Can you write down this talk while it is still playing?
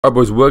Alright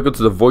boys, welcome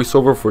to the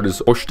voiceover for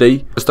this push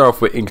day. Let's start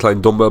off with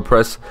incline dumbbell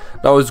press.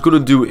 Now I was going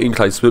to do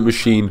incline Smith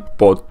machine,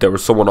 but there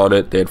was someone on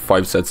it, they had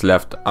 5 sets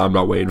left. I'm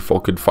not waiting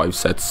fucking 5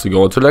 sets to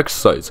go into the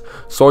exercise.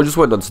 So I just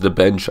went onto the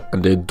bench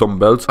and did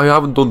dumbbells. I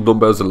haven't done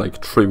dumbbells in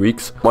like 3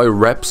 weeks. My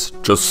reps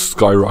just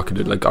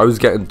skyrocketed. Like I was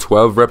getting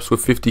 12 reps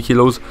with 50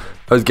 kilos.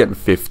 I was getting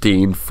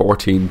 15,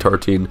 14,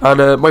 13.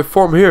 And my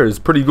form here is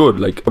pretty good.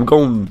 Like I'm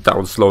going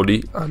down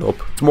slowly and up.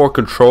 It's more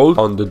controlled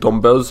on the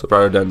dumbbells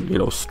rather than, you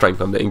know, strength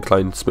on the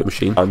incline Smith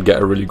machine. And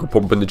get a really good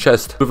pump in the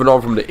chest. Moving on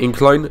from the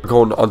incline,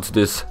 going onto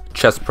this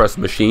chest press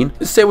machine.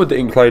 Same with the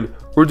incline,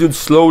 we're doing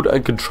slowed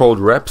and controlled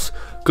reps,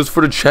 because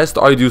for the chest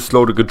I do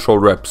slowed and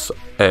controlled reps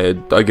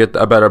and I get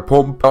a better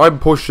pump. I'm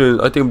pushing,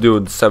 I think I'm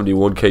doing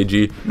 71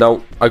 kg.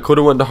 Now I could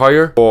have went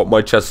higher, but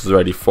my chest is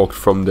already fucked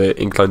from the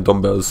incline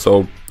dumbbells,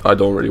 so I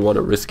don't really want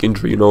to risk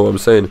injury, you know what I'm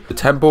saying. The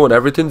tempo and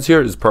everything's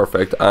here is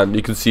perfect, and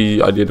you can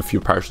see I did a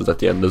few partials at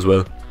the end as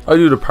well. I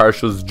do the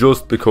partials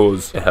just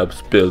because it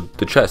helps build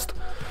the chest.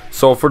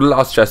 So for the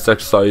last chest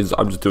exercise,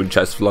 I'm just doing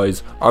chest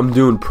flies. I'm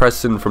doing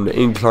pressing from the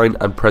incline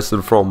and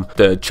pressing from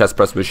the chest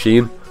press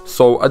machine.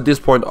 So at this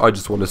point, I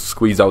just want to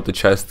squeeze out the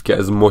chest, get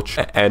as much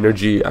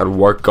energy and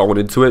work going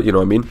into it, you know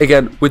what I mean?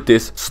 Again, with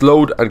this,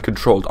 slowed and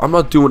controlled. I'm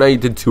not doing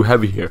anything too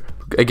heavy here.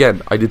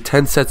 Again, I did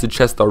 10 sets of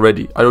chest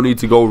already. I don't need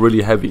to go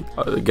really heavy.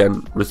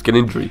 Again, risking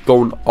injury.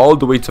 Going all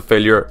the way to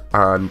failure,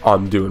 and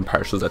I'm doing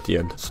partials at the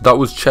end. So that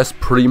was chest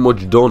pretty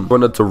much done.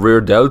 Going into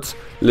rear delts,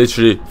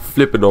 literally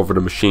flipping over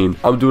the machine.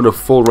 I'm doing a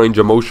full range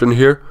of motion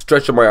here,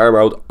 stretching my arm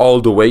out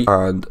all the way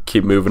and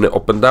keep moving it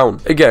up and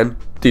down. Again,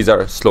 these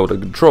are slowed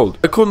and controlled.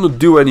 I couldn't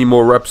do any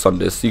more reps on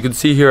this. You can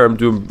see here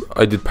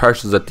I did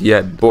partials at the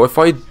end. But if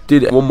I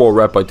did one more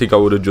rep, I think I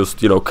would have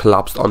just, you know,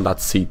 collapsed on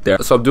that seat there.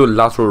 So I'm doing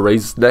lateral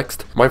raises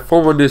next. My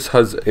form on this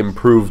has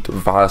improved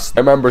vast. I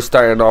remember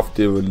starting off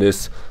doing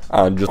this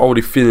and just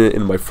already feeling it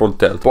in my front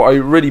delt. But I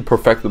really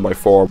perfected my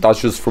form.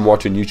 That's just from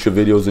watching YouTube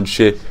videos and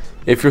shit.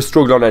 If you're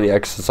struggling on any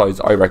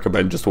exercise, I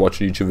recommend just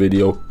watching a YouTube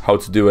video how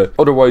to do it.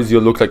 Otherwise,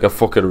 you'll look like a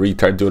fucking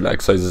retard doing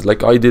exercises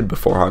like I did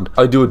beforehand.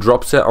 I do a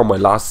drop set on my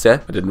last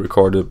set. I didn't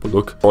record it, but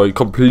look, it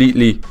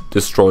completely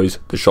destroys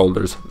the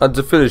shoulders. And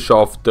to finish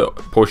off the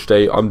push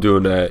day, I'm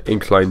doing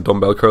incline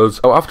dumbbell curls.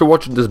 Now, after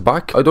watching this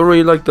back, I don't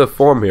really like the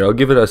form here. I'll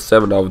give it a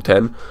 7 out of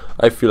 10.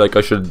 I feel like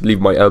I should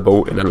leave my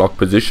elbow in a locked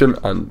position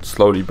and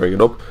slowly bring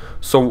it up.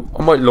 So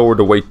I might lower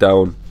the weight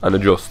down and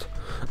adjust.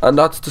 And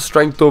that's the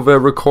strength of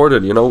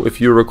recording, you know. If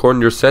you're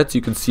recording your sets,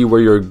 you can see where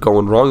you're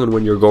going wrong and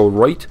when you're going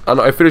right. And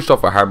I finished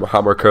off a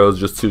hammer curls,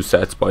 just 2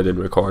 sets, but I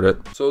didn't record it.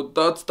 So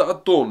that's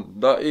that done.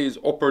 That is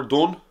upper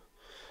done.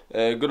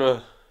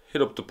 Gonna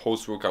hit up the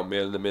post-workout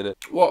meal in a minute.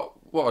 What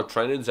a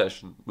training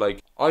session.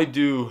 Like, I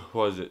do,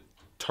 what is it,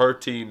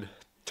 13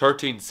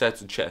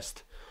 sets of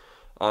chest.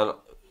 And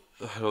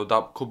I know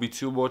that could be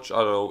too much. I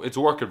don't know. It's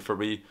working for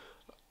me.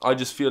 I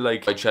just feel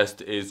like my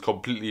chest is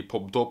completely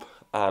pumped up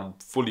and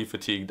fully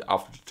fatigued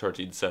after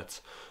 13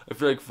 sets. I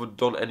feel like if I'd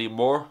done any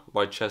more,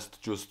 my chest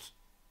it'd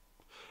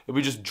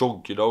be just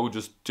junk, you know,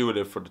 just doing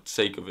it for the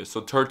sake of it. So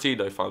 13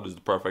 I found is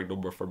the perfect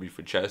number for me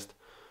for chest.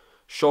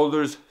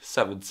 Shoulders,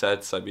 7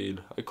 sets. I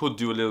mean, I could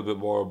do a little bit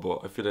more,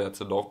 but I feel like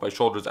that's enough. My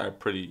shoulders are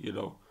pretty, you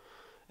know,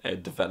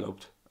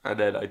 developed. And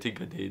then I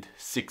think I did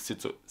 6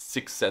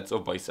 sets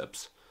of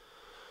biceps.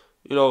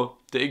 You know,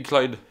 the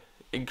incline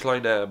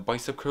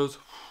bicep curls.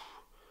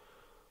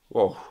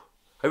 Whoa.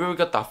 Have you ever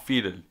got that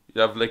feeling? You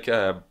have like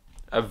a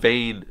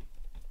vein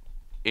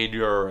in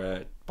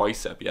your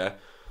bicep, yeah?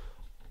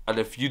 And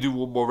if you do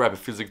one more rep, it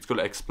feels like it's going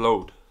to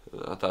explode.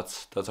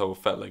 That's how it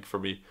felt like for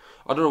me.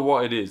 I don't know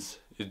what it is.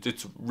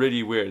 It's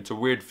really weird. It's a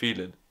weird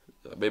feeling.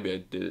 Maybe I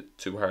did it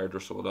too hard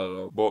or something, I don't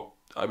know. But,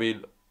 I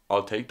mean,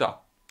 I'll take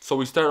that. So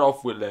we started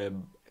off with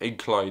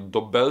incline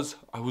dumbbells.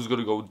 I was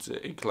going to go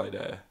into incline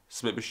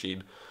Smith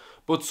machine.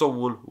 But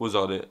someone was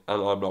on it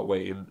and I'm not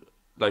waiting.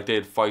 Like, they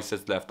had 5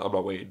 sets left. I'm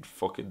not waiting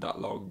fucking that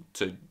long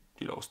to,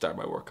 you know, start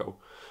my workout.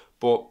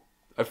 But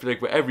I feel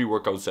like with every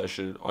workout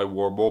session, I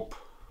warm up.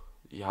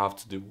 You have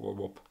to do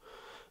warm up.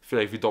 I feel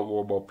like if you don't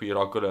warm up, you're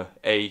not gonna,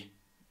 A,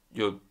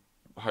 you're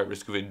high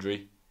risk of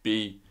injury.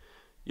 B,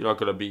 you're not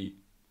gonna be,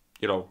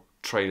 you know,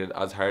 training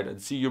as hard.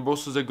 And C, your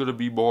muscles are gonna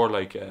be more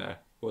like,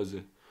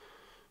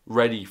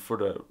 ready for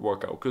the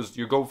workout. Because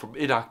you're going from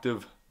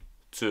inactive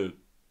to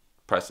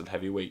pressing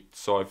heavy weight.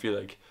 So I feel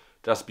like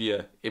there has to be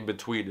a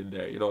in-between in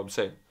there, you know what I'm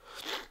saying?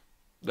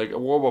 Like, a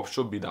warm-up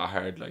shouldn't be that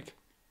hard, like,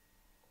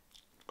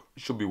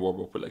 you should be warm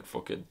up with, like,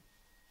 fucking,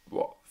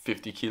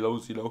 50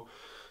 kilos, you know?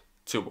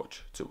 Too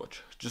much.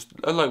 Just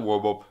a light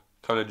warm-up,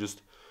 kind of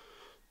just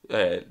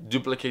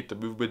duplicate the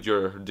movement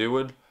you're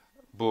doing,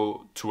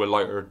 but to a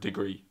lighter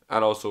degree,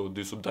 and also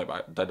do some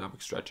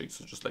dynamic stretching,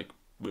 so just, like,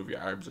 move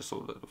your arms or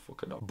something,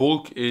 fucking up.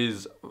 Bulk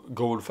is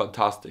going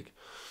fantastic.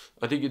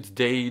 I think it's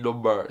day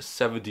number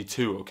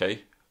 72,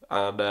 okay?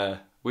 And,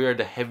 we are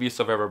the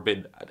heaviest I've ever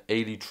been at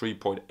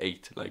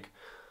 83.8. Like,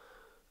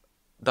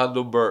 that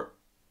number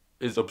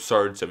is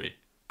absurd to me.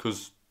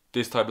 Because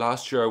this time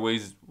last year I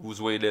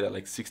was weighing in at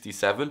like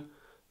 67.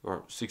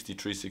 Or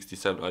 63,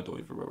 67, I don't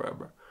even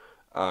remember.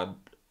 And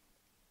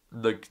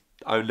like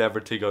I never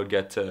think I'll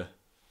get to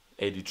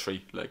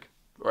 83, like,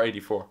 or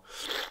 84.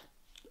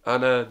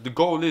 And the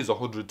goal is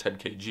 110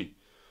 kg.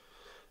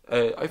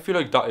 I feel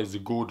like that is a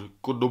good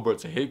number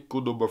to hit,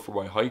 good number for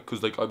my height,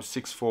 because like I'm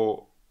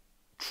 6'3",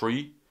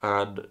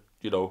 and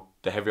you know,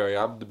 the heavier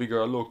I am, the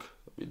bigger I look.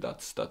 I mean,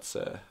 that's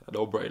a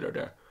no-brainer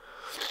there.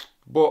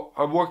 But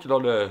I'm working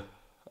on a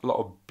lot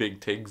of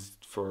big things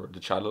for the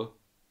channel,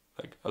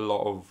 like a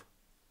lot of,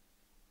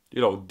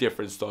 you know,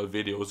 different style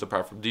videos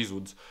apart from these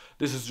ones.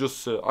 This is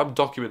just I'm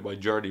documenting my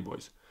journey,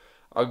 boys.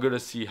 I'm gonna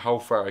see how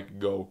far I can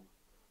go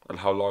and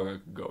how long I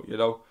can go, you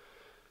know.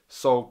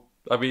 So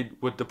I mean,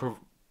 with the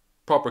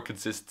proper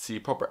consistency,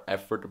 proper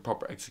effort, and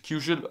proper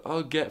execution,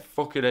 I'll get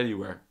fucking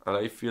anywhere, and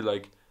I feel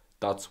like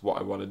that's what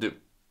I want to do.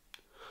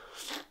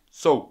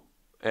 So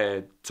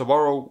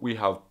tomorrow we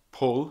have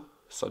pull,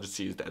 so I'll just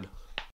see you then.